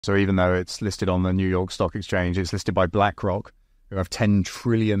So even though it's listed on the New York Stock Exchange, it's listed by BlackRock, who have 10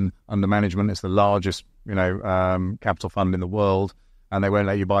 trillion under management. It's the largest, capital fund in the world, and they won't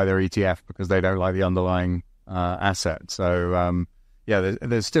let you buy their ETF because they don't like the underlying asset. So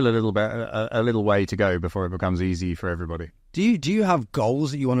there's still a little way to go before it becomes easy for everybody. Do you have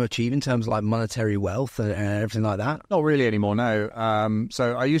goals that you want to achieve in terms of like monetary wealth and everything like that? Not really anymore, no.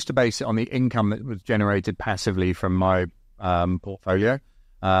 So I used to base it on the income that was generated passively from my portfolio.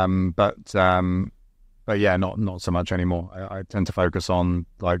 But yeah, not so much anymore. I tend to focus on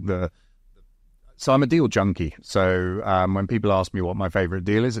so I'm a deal junkie. So when people ask me what my favorite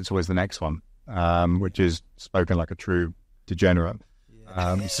deal is, it's always the next one, which is spoken like a true degenerate.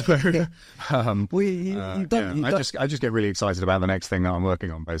 I just get really excited about the next thing that I'm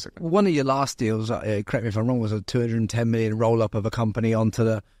working on, basically. One of your last deals, correct me if I'm wrong, was a 210 million roll up of a company onto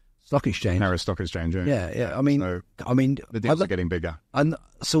the stock exchange. Paris Stock Exchange, yeah. Yeah. I mean, the deals are getting bigger. And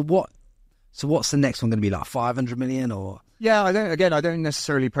so what's the next one going to be, like 500 million or? Yeah, I don't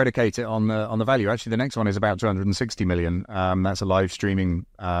necessarily predicate it on the value. Actually, the next one is about 260 million. That's a live streaming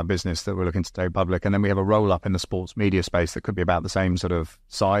business that we're looking to take public, and then we have a roll up in the sports media space that could be about the same sort of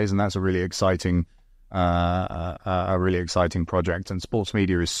size, and that's a really exciting project. And sports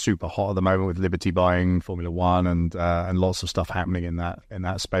media is super hot at the moment with Liberty buying Formula One and lots of stuff happening in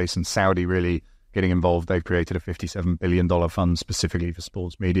that space. And Saudi really getting involved. They've created a $57 billion fund specifically for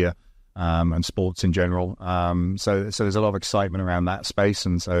sports media. And sports in general. So there's a lot of excitement around that space.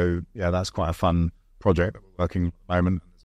 And so, yeah, that's quite a fun project that we're working at the moment.